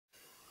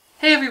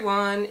Hey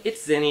everyone,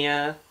 it's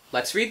Zinnia.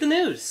 Let's read the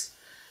news.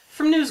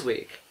 From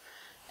Newsweek.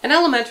 An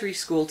elementary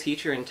school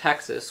teacher in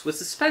Texas was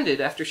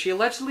suspended after she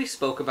allegedly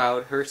spoke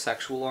about her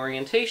sexual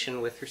orientation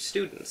with her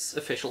students,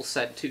 officials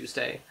said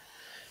Tuesday.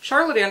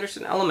 Charlotte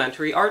Anderson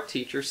Elementary art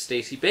teacher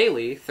Stacy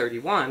Bailey,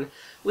 31,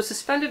 was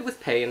suspended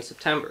with pay in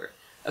September.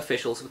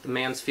 Officials with the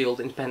Mansfield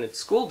Independent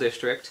School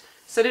District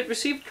said it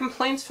received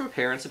complaints from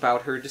parents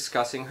about her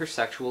discussing her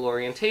sexual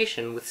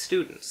orientation with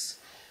students.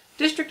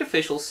 District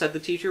officials said the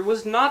teacher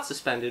was not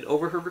suspended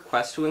over her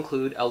request to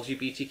include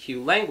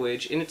LGBTQ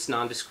language in its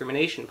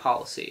non-discrimination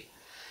policy.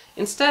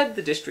 Instead,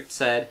 the district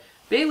said,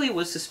 Bailey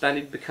was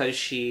suspended because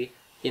she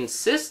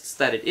insists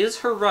that it is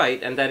her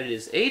right and that it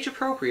is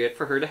age-appropriate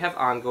for her to have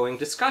ongoing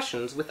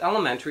discussions with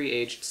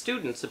elementary-aged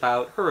students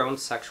about her own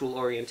sexual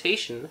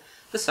orientation,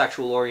 the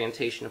sexual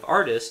orientation of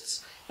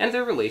artists, and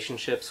their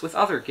relationships with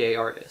other gay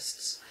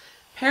artists.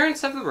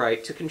 Parents have the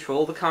right to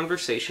control the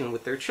conversation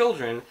with their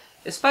children,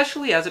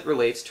 especially as it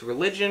relates to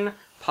religion,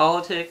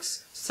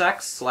 politics,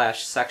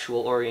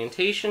 sex/sexual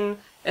orientation,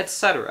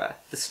 etc.,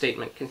 the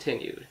statement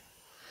continued.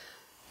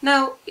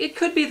 Now, it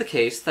could be the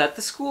case that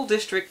the school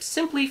district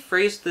simply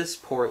phrased this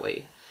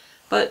poorly,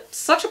 but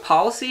such a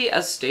policy,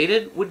 as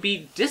stated, would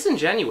be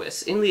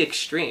disingenuous in the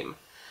extreme.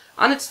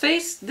 On its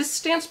face, this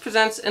stance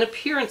presents an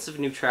appearance of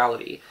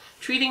neutrality,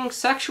 treating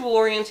sexual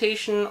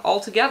orientation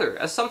altogether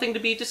as something to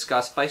be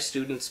discussed by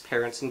students,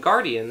 parents, and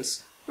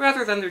guardians,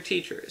 rather than their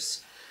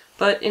teachers.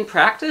 But in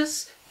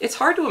practice, it's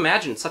hard to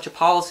imagine such a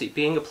policy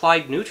being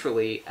applied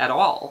neutrally at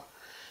all.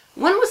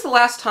 When was the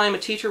last time a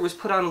teacher was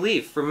put on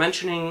leave for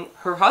mentioning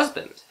her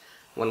husband?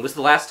 When was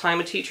the last time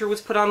a teacher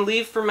was put on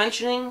leave for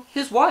mentioning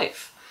his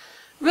wife?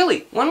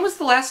 Really, when was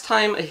the last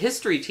time a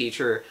history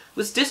teacher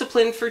was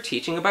disciplined for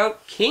teaching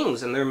about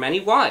kings and their many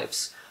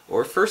wives,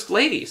 or first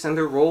ladies and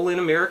their role in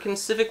American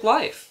civic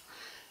life?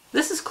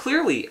 This is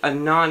clearly a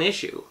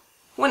non-issue,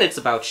 when it's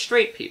about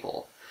straight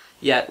people.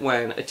 Yet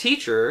when a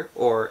teacher,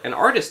 or an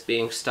artist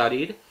being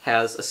studied,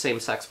 has a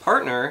same-sex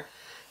partner,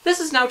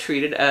 this is now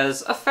treated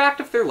as a fact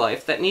of their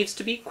life that needs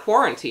to be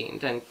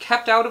quarantined and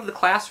kept out of the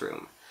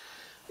classroom.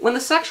 When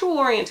the sexual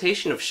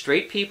orientation of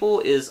straight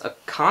people is a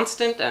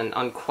constant and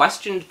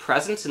unquestioned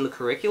presence in the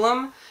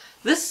curriculum,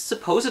 this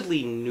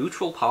supposedly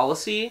neutral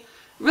policy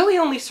really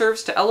only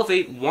serves to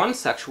elevate one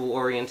sexual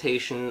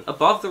orientation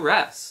above the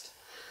rest.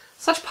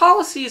 Such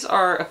policies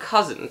are a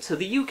cousin to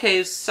the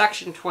UK's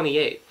Section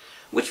 28,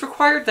 which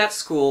required that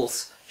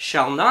schools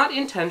shall not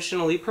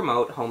intentionally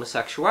promote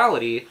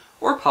homosexuality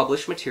or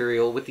publish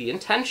material with the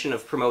intention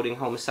of promoting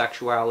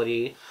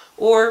homosexuality,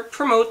 or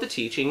promote the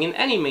teaching in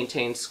any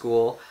maintained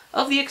school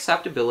of the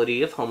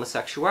acceptability of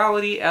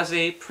homosexuality as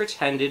a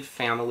pretended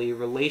family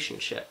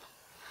relationship.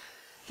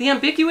 The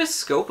ambiguous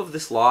scope of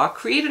this law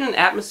created an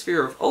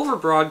atmosphere of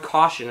overbroad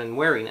caution and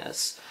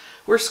wariness,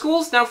 where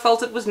schools now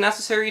felt it was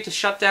necessary to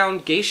shut down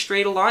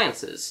gay-straight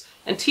alliances,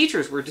 and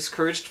teachers were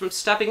discouraged from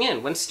stepping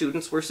in when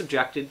students were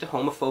subjected to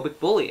homophobic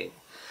bullying.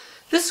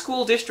 This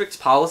school district's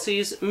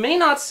policies may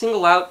not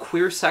single out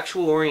queer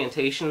sexual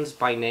orientations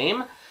by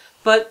name,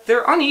 but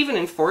their uneven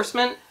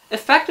enforcement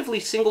effectively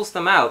singles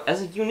them out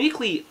as a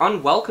uniquely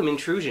unwelcome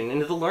intrusion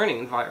into the learning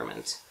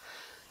environment.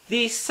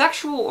 The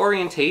sexual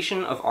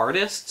orientation of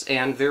artists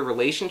and their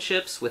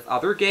relationships with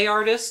other gay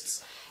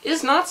artists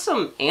is not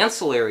some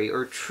ancillary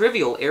or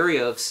trivial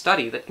area of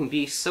study that can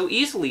be so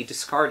easily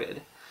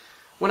discarded.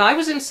 When I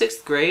was in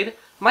 6th grade,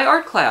 my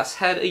art class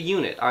had a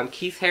unit on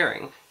Keith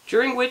Haring,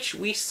 during which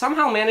we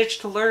somehow managed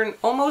to learn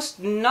almost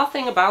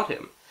nothing about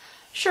him.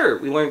 Sure,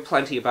 we learned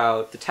plenty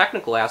about the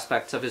technical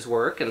aspects of his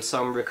work and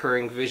some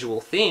recurring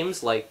visual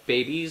themes like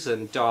babies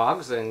and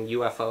dogs and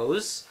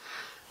UFOs.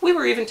 We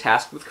were even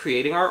tasked with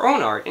creating our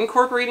own art,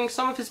 incorporating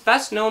some of his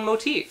best-known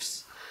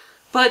motifs.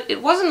 But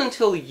it wasn't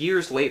until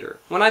years later,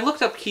 when I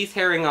looked up Keith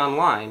Haring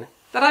online,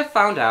 that I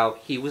found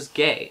out he was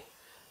gay.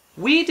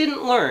 We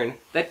didn't learn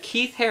that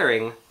Keith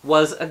Haring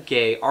was a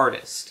gay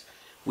artist.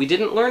 We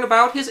didn't learn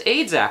about his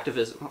AIDS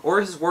activism or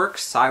his work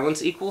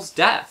Silence Equals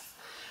Death.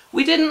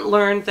 We didn't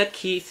learn that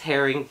Keith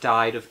Haring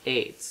died of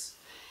AIDS.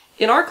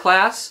 In our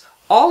class,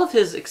 all of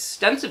his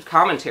extensive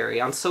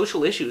commentary on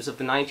social issues of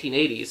the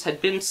 1980s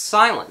had been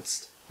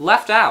silenced,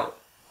 left out,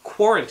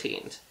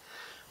 quarantined.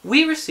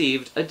 We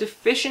received a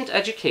deficient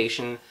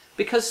education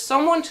because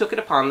someone took it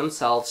upon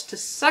themselves to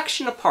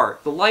section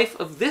apart the life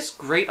of this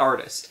great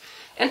artist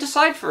and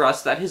decide for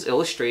us that his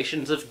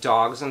illustrations of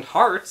dogs and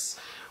hearts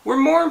were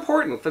more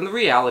important than the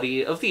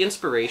reality of the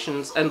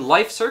inspirations and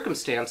life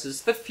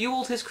circumstances that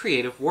fueled his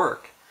creative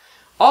work.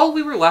 All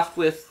we were left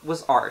with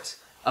was art,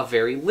 a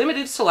very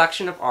limited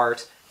selection of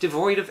art,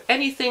 devoid of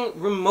anything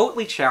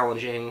remotely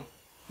challenging,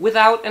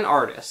 without an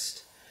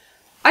artist.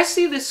 I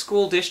see this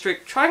school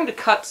district trying to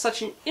cut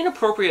such an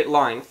inappropriate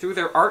line through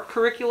their art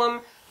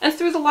curriculum and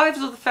through the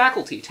lives of the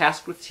faculty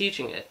tasked with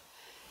teaching it.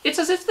 It's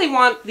as if they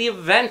want the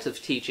event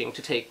of teaching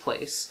to take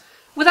place,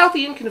 without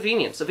the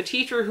inconvenience of a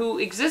teacher who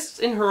exists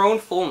in her own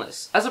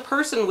fullness, as a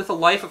person with a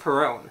life of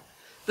her own.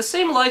 The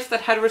same life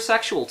that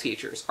heterosexual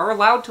teachers are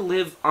allowed to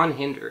live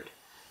unhindered.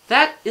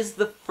 That is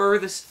the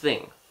furthest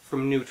thing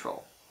from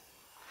neutral.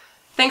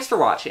 Thanks for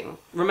watching.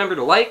 Remember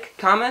to like,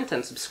 comment,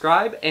 and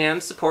subscribe,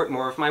 and support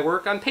more of my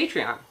work on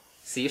Patreon.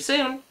 See you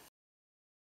soon!